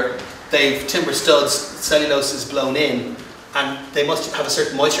 where they've timber studs, cellulose is blown in, and they must have a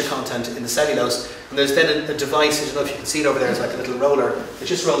certain moisture content in the cellulose, and there's then a device, I don't know if you can see it over there, it's like a little roller, it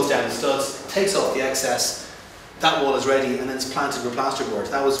just rolls down the studs, takes off the excess, that wall is ready, and then it's planted with plasterboard.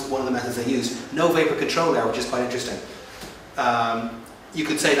 That was one of the methods they used. No vapor control there, which is quite interesting. You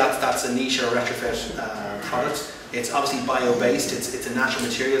could say that's a niche or a retrofit product. It's obviously bio-based, it's a natural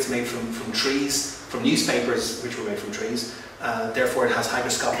material, it's made from trees, from newspapers which were made from trees. Therefore it has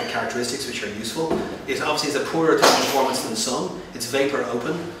hygroscopic characteristics which are useful. It obviously has a poorer thermal performance than some. It's vapor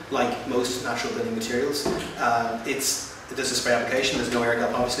open, like most natural building materials. There's a spray application, there's no air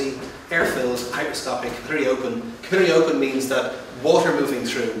gap obviously. Air filled, hygroscopic, capillary open. Capillary open means that water moving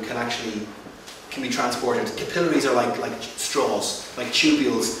through can be transported. Capillaries are like straws, like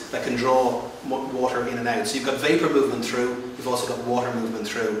tubules that can draw water in and out. So you've got vapor movement through, you've also got water movement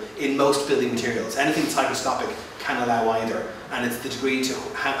through in most building materials. Anything that's hygroscopic can allow either, and it's the degree to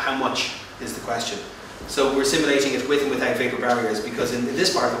how much is the question. So we're simulating it with and without vapor barriers, because in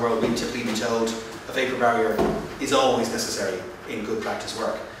this part of the world we've typically been told a vapor barrier is always necessary in good practice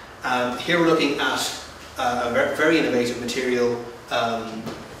work. Here we're looking at a very innovative material,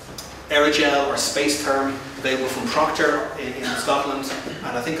 aerogel or space therm, available from Procter in Scotland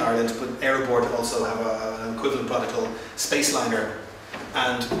and I think Ireland, but Aeroboard also have an equivalent product called Space Liner.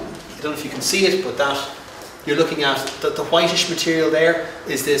 And I don't know if you can see it, but that you're looking at the whitish material there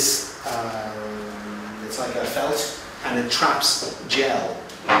is this, it's like a felt, and it traps gel.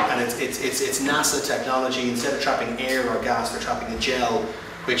 And it's NASA technology. Instead of trapping air or gas, they're trapping a gel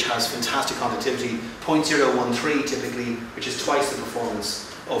which has fantastic conductivity, 0.013 typically, which is twice the performance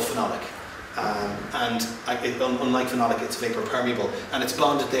of phenolic. Unlike phenolic, it's vapor permeable, and it's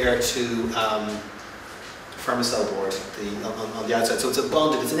bonded there to Fermacell board on the outside. So it's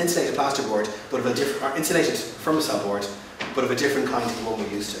it's an insulated plasterboard, but of a different, insulated Fermacell board, but of a different kind to the one we're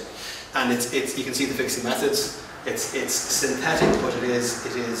used to. And you can see the fixing methods. It's synthetic, but it is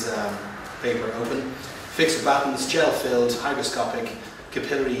vapor open. Fixed with battens, gel filled, hygroscopic,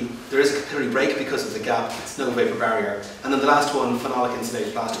 capillary. There is a capillary break because of the gap. It's no vapor barrier. And then the last one, phenolic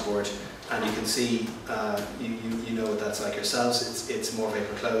insulated plasterboard. And you can see, you know what that's like yourselves. It's more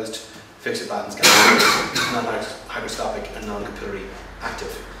vapor closed, fixed with battens, non-hygroscopic and non-capillary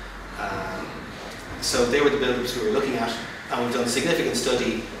active. So they were the buildings we were looking at, and we've done a significant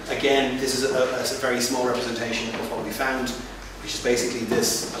study. Again, this is a very small representation of what we found, which is basically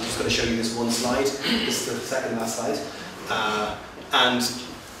this. I'm just going to show you this one slide. This is the second last slide. And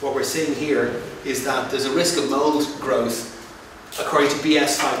what we're seeing here is that there's a risk of mold growth according to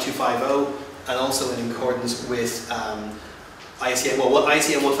BS 5250 and also in accordance with ICM. Well,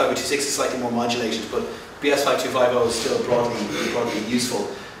 ICM 15226 is slightly more modulated, but BS 5250 is still broadly useful.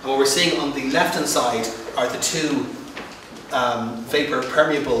 And what we're seeing on the left-hand side are the two vapor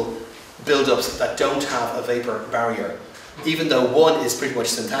permeable build-ups that don't have a vapor barrier. Even though one is pretty much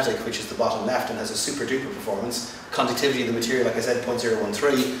synthetic, which is the bottom left and has a super duper performance, conductivity of the material, like I said,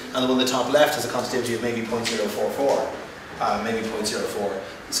 0.013, and the one on the top left has a conductivity of maybe 0.044, maybe 0.04.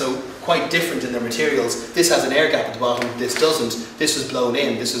 So quite different in their materials. This has an air gap at the bottom, this doesn't. This was blown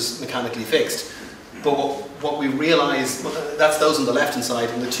in, this was mechanically fixed. But what we realised, that's those on the left hand side,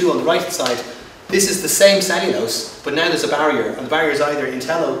 and the two on the right hand side, this is the same cellulose, but now there's a barrier, and the barrier is either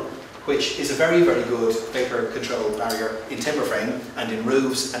Intello, which is a very, very good vapor control barrier in timber frame and in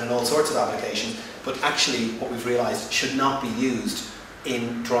roofs and in all sorts of applications, but actually what we've realised should not be used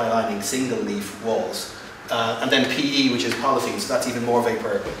in dry lining single leaf walls. And then PE, which is polythene, so that's even more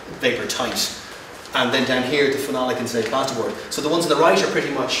vapor tight. And then down here, the phenolic insulated plasterboard. So the ones on the right are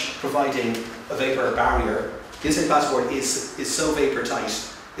pretty much providing a vapor barrier. The insulated plasterboard is so vapor tight,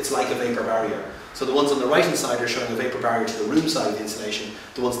 it's like a vapor barrier. So the ones on the right hand side are showing a vapor barrier to the room side of the insulation.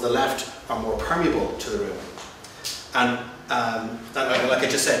 The ones on the left are more permeable to the room. And like I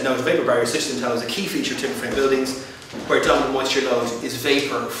just said, no, the vapor barrier system is a key feature of timber frame buildings where dominant moisture load is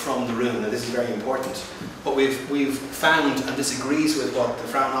vapor from the room. Now this is very important. What we've found, and this agrees with what the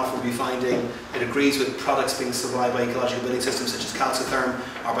Fraunhofer will be finding, it agrees with products being supplied by ecological building systems such as calcitherm,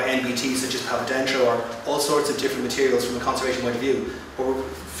 or by NBT such as Pavadentro, or all sorts of different materials from a conservation point of view. What we've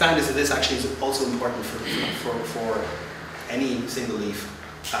found is that this actually is also important for any single leaf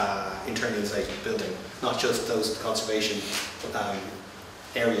internally insulated building, not just those conservation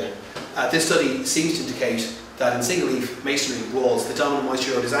area. This study seems to indicate that in single leaf masonry walls, the dominant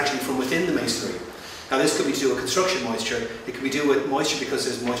moisture load is actually from within the masonry. Now this could be to do with construction moisture, it could be to do with moisture because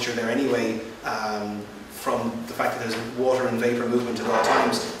there's moisture there anyway from the fact that there's water and vapour movement at all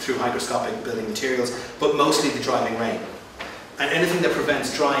times through hygroscopic building materials, but mostly the driving rain. And anything that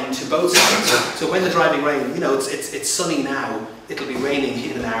prevents drying to both sides. So when the driving rain, you know, it's sunny now, it'll be raining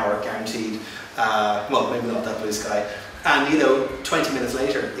in an hour, guaranteed. Well, maybe not that blue sky. And, you know, 20 minutes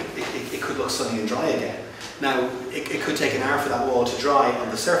later, it could look sunny and dry again. Now, it could take an hour for that wall to dry on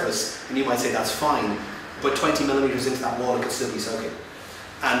the surface, and you might say that's fine, but 20 millimetres into that wall, it could still be soaking.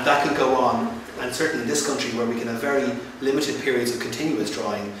 And that could go on, and certainly in this country where we can have very limited periods of continuous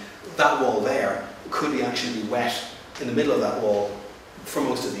drying, that wall there could actually be wet in the middle of that wall for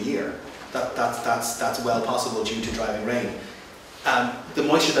most of the year. That's well possible due to driving rain. The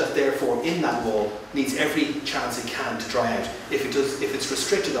moisture that's therefore in that wall needs every chance it can to dry out. If it's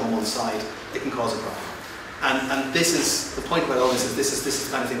restricted on one side, it can cause a problem. And this is the point about all this is this is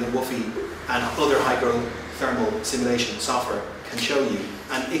the kind of thing that WFI and other hydrothermal simulation software can show you,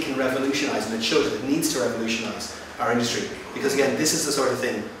 and it can revolutionise, and it shows that it needs to revolutionise our industry, because again, this is the sort of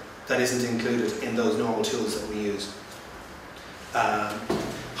thing that isn't included in those normal tools that we use.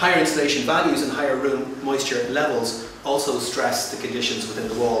 Higher insulation values and higher room moisture levels also stress the conditions within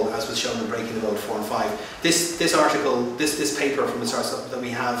the wall, as was shown in Breaking the Mold 4 and 5. This article, this paper from the SARS that we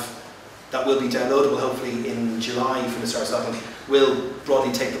have, that will be downloadable hopefully in July from the SARS will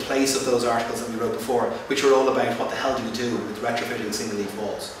broadly take the place of those articles that we wrote before, which were all about what the hell do we do with retrofitting single leaf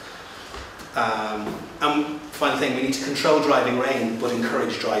walls. And final thing, we need to control driving rain, but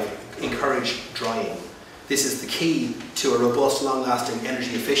encourage drying. This is the key to a robust, long-lasting,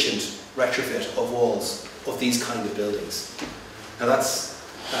 energy-efficient retrofit of walls of these kind of buildings. Now that's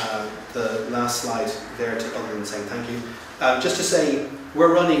the last slide there, other than saying thank you. Just to say,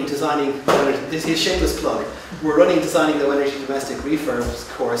 we're running Designing, this is a shameless plug, we're running Designing Low Energy Domestic Refurbs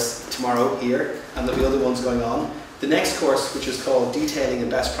course tomorrow here, and there'll be other ones going on. The next course, which is called Detailing and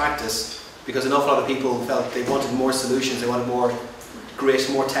Best Practice, because an awful lot of people felt they wanted more solutions, they wanted more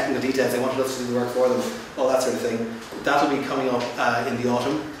technical details, they wanted us to do the work for them, all that sort of thing. That'll be coming up in the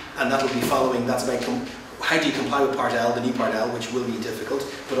autumn, and that'll be following, that's about how do you comply with Part L, the new Part L, which will be difficult,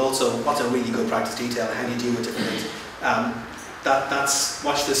 but also what's a really good practice detail, and how do you deal with different things.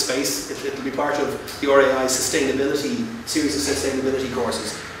 Watch this space. It'll be part of the RAI sustainability, series of sustainability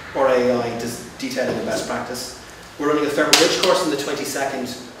courses, RAI Detailing and Best Practice. We're running a thermal bridge course on the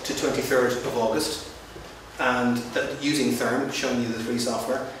 22nd to 23rd of August, and using Therm, showing you the free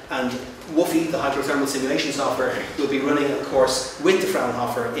software. And WFI, the hydrothermal simulation software, will be running a course with the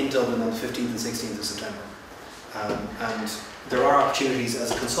Fraunhofer in Dublin on the 15th and 16th of September. And there are opportunities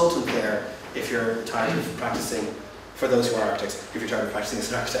as a consultant there if you're tired of practicing. For those who are architects, if you're tired of practicing as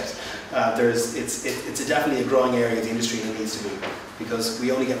an architect, it's definitely a growing area of the industry, and it needs to be, because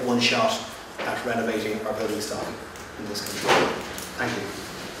we only get one shot at renovating our building stock in this country. Thank you.